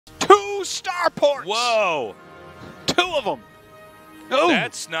2 starports! Whoa! 2 of them! Oh.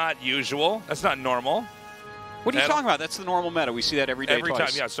 That's not usual. That's not normal. What are you talking about? That's the normal meta. We see that every day. Every time,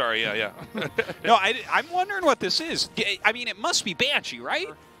 yeah, sorry, yeah. No, I'm wondering what this is. I mean, it must be Banshee, right?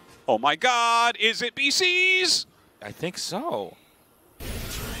 Oh my god, is it BCs? I think so.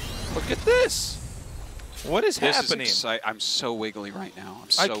 Look at this. What is happening? I'm so wiggly right now.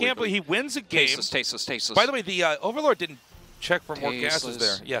 I can't believe he wins a game. Tasteless. By the way, the Overlord didn't check for more gases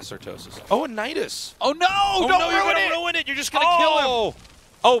there. Yes, Sartosis. Oh, and Nydus. Oh no! Oh, don't no, you're ruin going it! to ruin it. You're just going to kill him.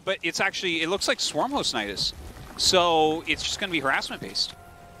 Oh, but it's actually, it looks like Swarmhost Nydus. So it's just going to be harassment based.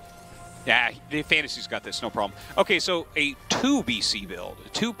 Yeah, the Fantasy's got this, no problem. Okay, so a 2 BC build, a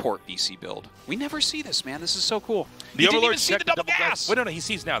 2-port BC build. We never see this, man. This is so cool. The Overlord didn't even see the double gas. Wait, no, he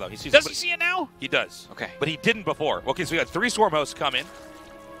sees now, though. He sees. Does he see it now? He does. Okay. But he didn't before. Okay, so we got 3 Swarmhosts come in.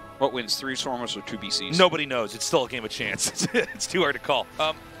 What wins, 3 Swarmhosts or 2 BCs? Nobody knows. It's still a game of chance. It's too hard to call.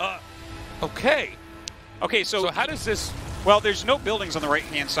 Okay. Okay, so how does this... Well, there's no buildings on the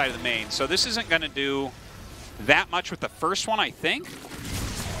right-hand side of the main, so this isn't going to do that much with the first one, I think.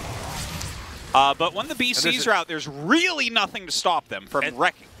 But when the BCs are out, there's really nothing to stop them from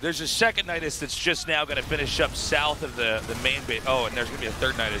wrecking. There's a second Nydus that's just now going to finish up south of the main base. Oh, and there's going to be a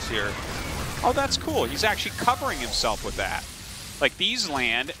third Nydus here. Oh, that's cool. He's actually covering himself with that. Like, these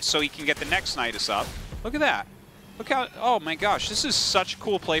land so he can get the next Nydus up. Look at that. Look how, oh my gosh, this is such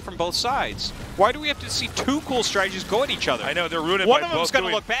cool play from both sides. Why do we have to see 2 cool strategies go at each other? I know, they're ruining One of them's going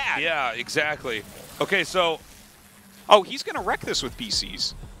to look bad. Yeah, exactly. Okay, so... Oh, he's going to wreck this with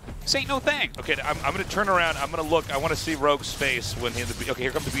BCs. This ain't no thing. Okay, I'm going to turn around. I'm going to look. I want to see Rogue's face when he... Okay,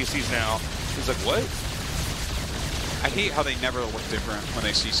 here come the BCs now. He's like, what? I hate how they never look different when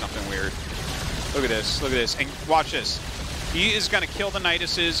they see something weird. Look at this. Look at this. And watch this. He is going to kill the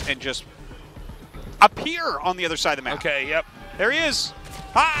Nyduses and just appear on the other side of the map. Okay, yep. There he is.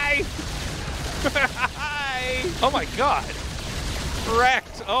 Hi! Hi! Oh my god.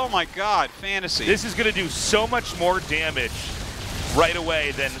 Wrecked. Oh my god. Fantasy. This is going to do so much more damage right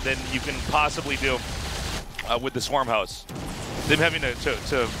away than you can possibly do with the Swarm House. Them having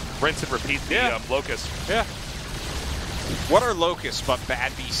to rinse and repeat the Locust. Yeah. What are Locusts but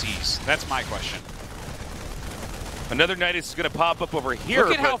bad BCs? That's my question. Another Nydus is going to pop up over here.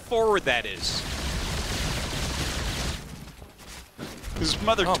 Look at how forward that is. His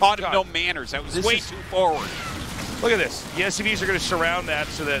mother taught him no manners. That was way too forward. Look at this. The SCVs are going to surround that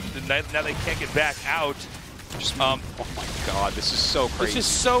so that now they can't get back out. Oh my god, this is so crazy. This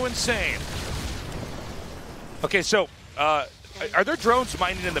is so insane. Okay, so are there drones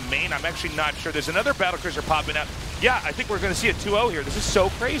mining in the main? I'm actually not sure. There's another Battlecruiser popping out. Yeah, I think we're going to see a 2-0 here. This is so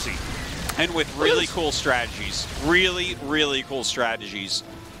crazy. And with really cool strategies. Really, really cool strategies.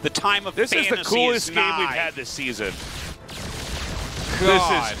 The time of This fantasy is the coolest game we've had this season.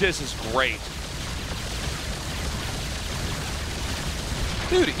 This is great.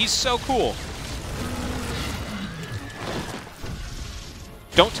 Dude, he's so cool.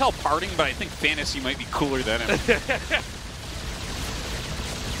 Don't tell Parting, but I think Fantasy might be cooler than him.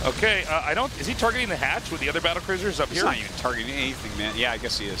 Okay, I don't... Is he targeting the hatch with the other Battlecruisers up here? He's not even targeting anything, man. Yeah, I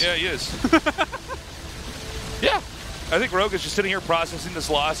guess he is. Yeah, he is. Yeah. I think Rogue is just sitting here processing this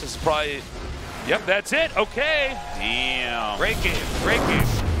loss. It's probably... Yep, that's it. Okay. Damn. Great game. Great game.